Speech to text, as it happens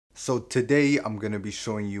So today I'm going to be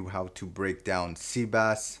showing you how to break down sea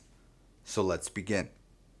bass. So let's begin.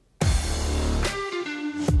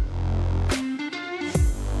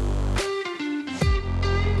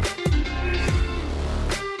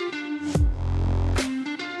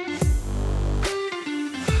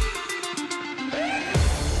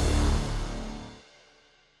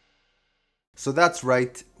 So that's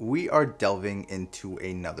right, we are delving into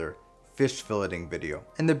another fish filleting video.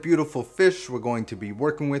 And the beautiful fish we're going to be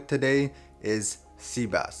working with today is sea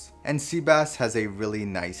bass. And sea bass has a really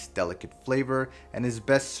nice delicate flavor and is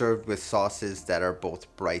best served with sauces that are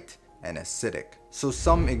both bright and acidic. So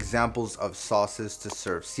some examples of sauces to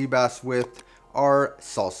serve sea bass with are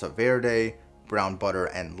salsa verde, brown butter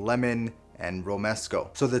and lemon, and romesco.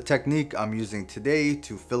 So the technique I'm using today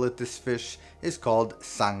to fillet this fish is called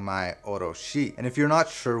San Mai Oroshi. And if you're not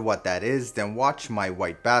sure what that is, then watch my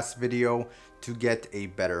white bass video to get a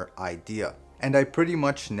better idea. And I pretty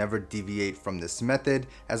much never deviate from this method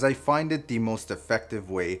as I find it the most effective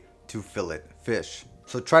way to fillet fish.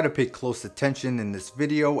 So try to pay close attention in this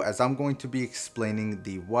video as I'm going to be explaining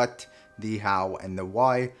the what, the how, and the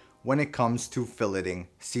why when it comes to filleting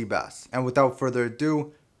sea bass. And without further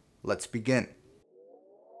ado, let's begin.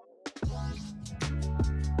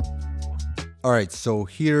 Alright, so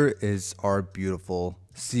here is our beautiful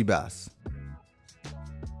sea bass.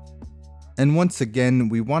 And once again,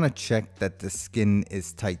 we want to check that the skin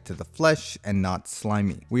is tight to the flesh and not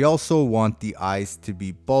slimy. We also want the eyes to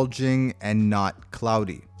be bulging and not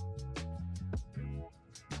cloudy.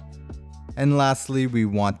 And lastly, we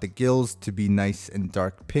want the gills to be nice and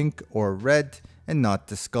dark pink or red and not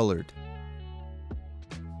discolored.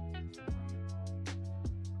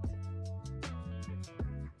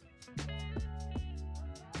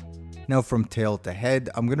 Now from tail to head,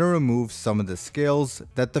 I'm going to remove some of the scales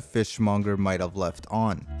that the fishmonger might have left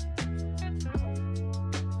on.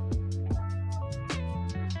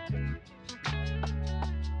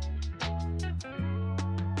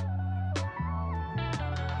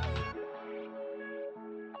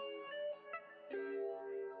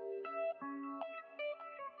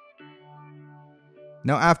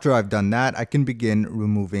 Now after I've done that, I can begin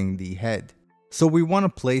removing the head. So we want to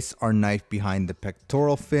place our knife behind the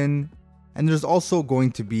pectoral fin. And there's also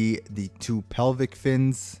going to be the two pelvic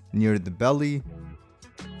fins near the belly.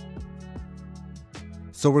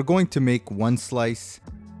 So we're going to make one slice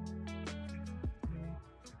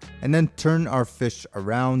and then turn our fish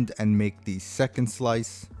around and make the second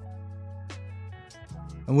slice.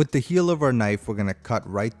 And with the heel of our knife, we're going to cut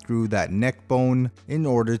right through that neck bone in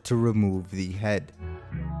order to remove the head.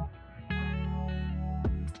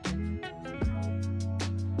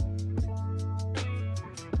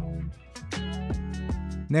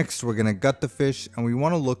 Next, we're going to gut the fish and we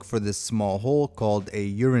want to look for this small hole called a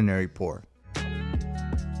urinary pore.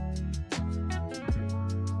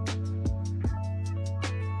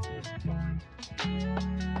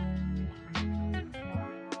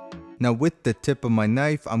 Now with the tip of my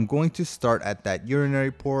knife, I'm going to start at that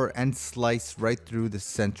urinary pore and slice right through the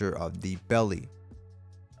center of the belly.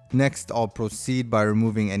 Next, I'll proceed by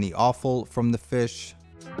removing any offal from the fish.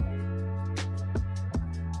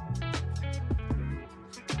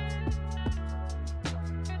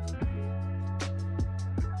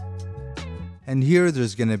 And here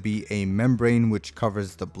there's going to be a membrane which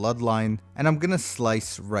covers the bloodline, and I'm going to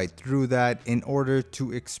slice right through that in order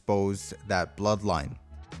to expose that bloodline.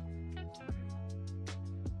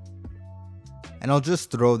 And I'll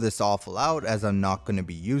just throw this offal out as I'm not going to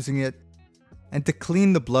be using it. And to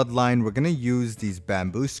clean the bloodline, we're going to use these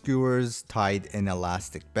bamboo skewers tied in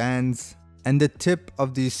elastic bands. And the tip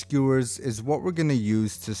of these skewers is what we're going to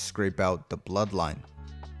use to scrape out the bloodline.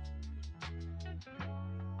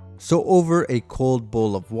 So over a cold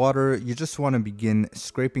bowl of water, you just want to begin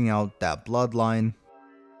scraping out that bloodline.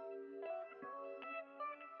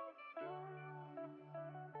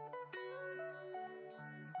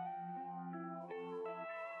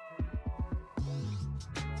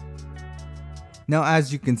 Now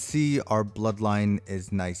as you can see, our bloodline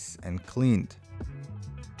is nice and cleaned.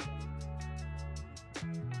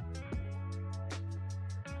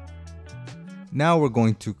 Now we're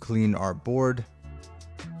going to clean our board.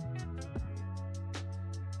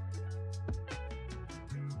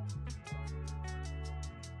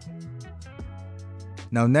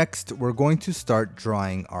 Now next, we're going to start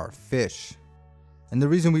drying our fish. And the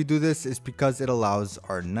reason we do this is because it allows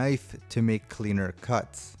our knife to make cleaner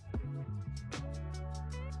cuts.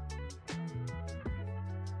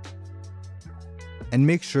 And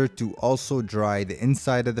make sure to also dry the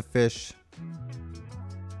inside of the fish.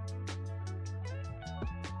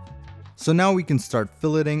 So now we can start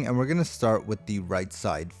filleting, and we're going to start with the right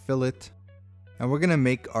side fillet. And we're going to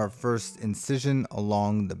make our first incision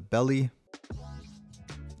along the belly.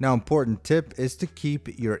 Now, important tip is to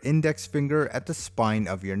keep your index finger at the spine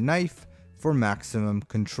of your knife for maximum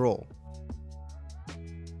control.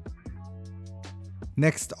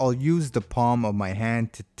 Next, I'll use the palm of my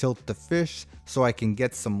hand to tilt the fish so I can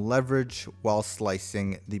get some leverage while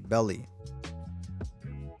slicing the belly.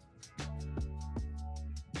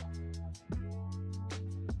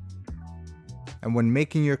 And when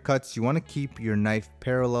making your cuts, you want to keep your knife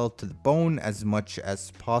parallel to the bone as much as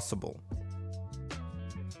possible.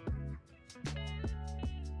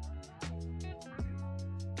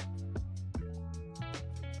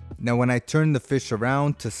 Now when I turn the fish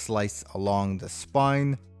around to slice along the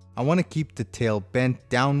spine, I want to keep the tail bent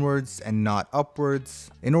downwards and not upwards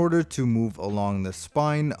in order to move along the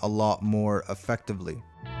spine a lot more effectively.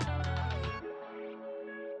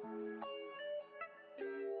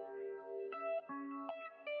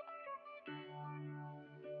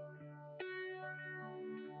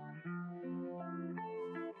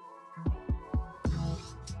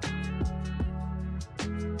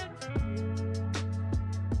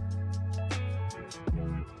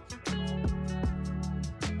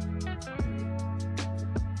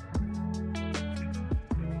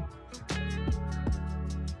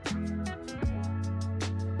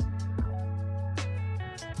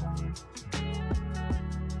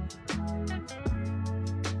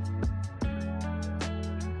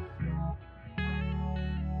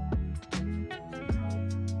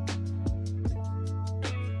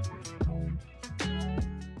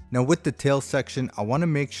 Now with the tail section, I want to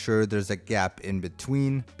make sure there's a gap in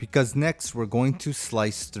between, because next we're going to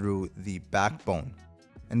slice through the backbone.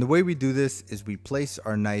 And the way we do this is we place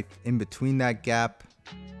our knife in between that gap,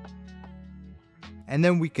 and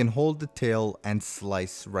then we can hold the tail and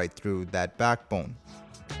slice right through that backbone.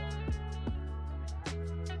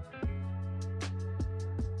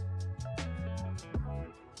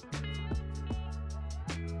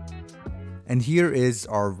 And here is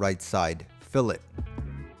our right side fillet.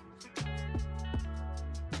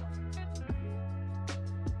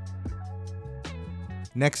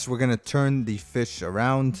 Next, we're going to turn the fish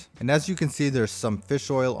around, and as you can see, there's some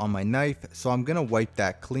fish oil on my knife, so I'm going to wipe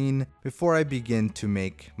that clean before I begin to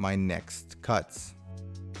make my next cuts.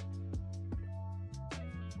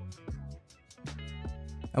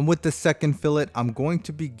 And with the second fillet, I'm going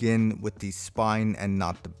to begin with the spine and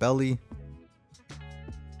not the belly.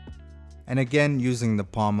 And again, using the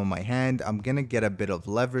palm of my hand, I'm going to get a bit of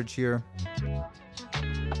leverage here.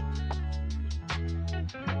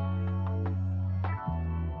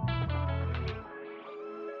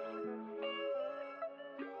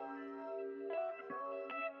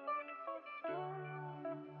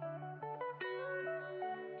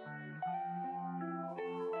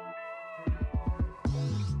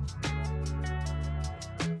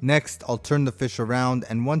 Next, I'll turn the fish around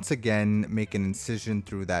and once again make an incision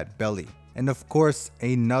through that belly. And of course,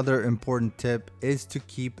 another important tip is to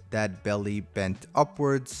keep that belly bent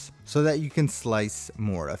upwards so that you can slice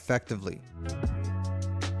more effectively.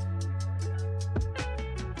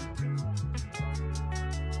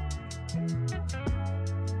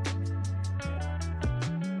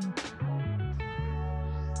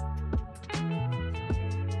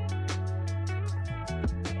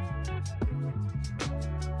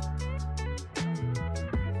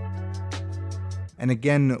 And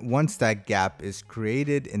again, once that gap is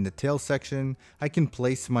created in the tail section, I can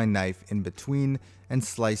place my knife in between and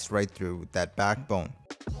slice right through that backbone.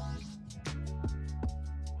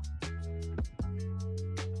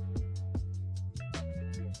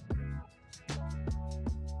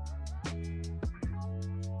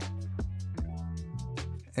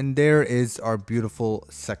 And there is our beautiful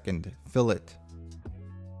second fillet.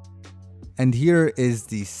 And here is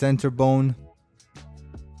the center bone.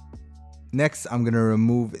 Next, I'm going to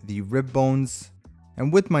remove the rib bones,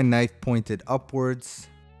 and with my knife pointed upwards,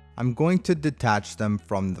 I'm going to detach them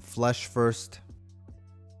from the flesh first,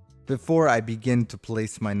 before I begin to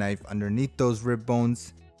place my knife underneath those rib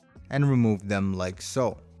bones and remove them like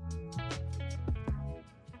so.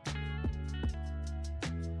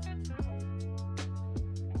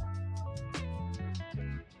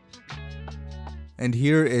 And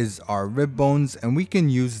here is our rib bones, and we can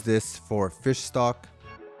use this for fish stock.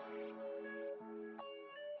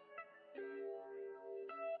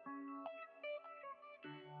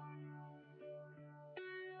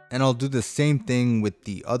 And I'll do the same thing with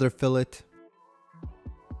the other fillet.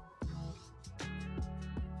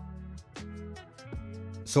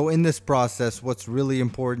 So in this process, what's really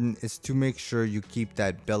important is to make sure you keep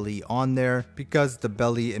that belly on there, because the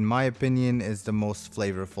belly, in my opinion, is the most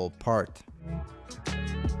flavorful part.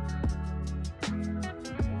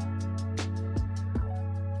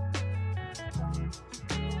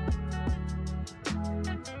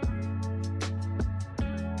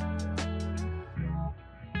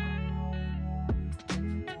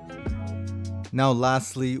 Now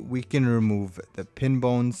lastly, we can remove the pin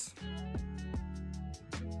bones.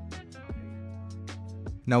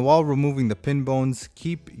 Now while removing the pin bones,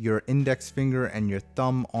 keep your index finger and your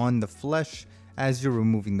thumb on the flesh as you're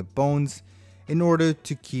removing the bones in order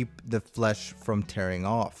to keep the flesh from tearing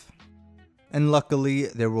off. And luckily,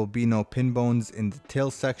 there will be no pin bones in the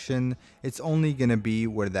tail section. It's only gonna be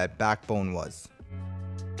where that backbone was.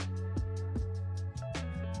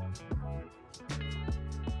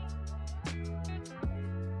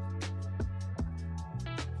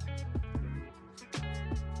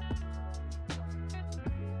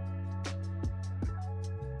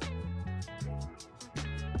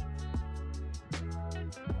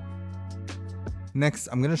 Next,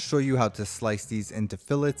 I'm going to show you how to slice these into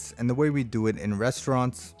fillets and the way we do it in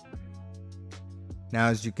restaurants. Now,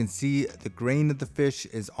 as you can see, the grain of the fish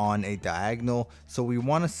is on a diagonal, so we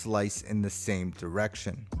want to slice in the same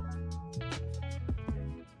direction.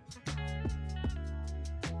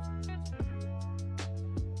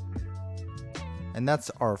 And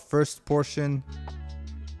that's our first portion.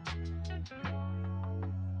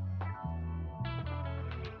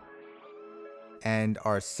 And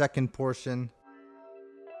our second portion.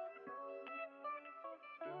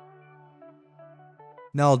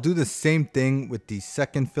 Now I'll do the same thing with the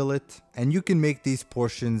second fillet, and you can make these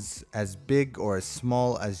portions as big or as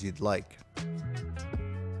small as you'd like.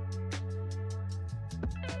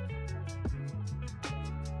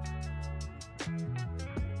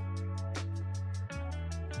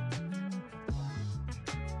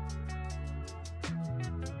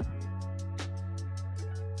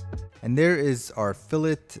 And there is our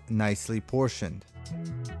fillet nicely portioned.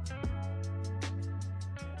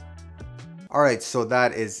 Alright, so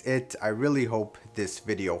that is it. I really hope this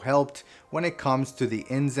video helped when it comes to the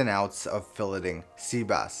ins and outs of filleting sea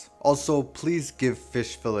bass. Also, please give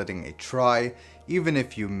fish filleting a try. Even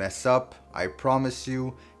if you mess up, I promise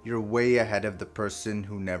you, you're way ahead of the person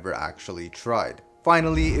who never actually tried.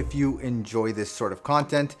 Finally, if you enjoy this sort of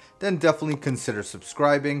content, then definitely consider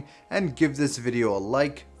subscribing and give this video a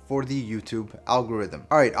like for the YouTube algorithm.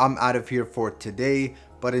 Alright, I'm out of here for today,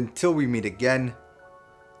 but until we meet again,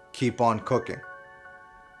 keep on cooking.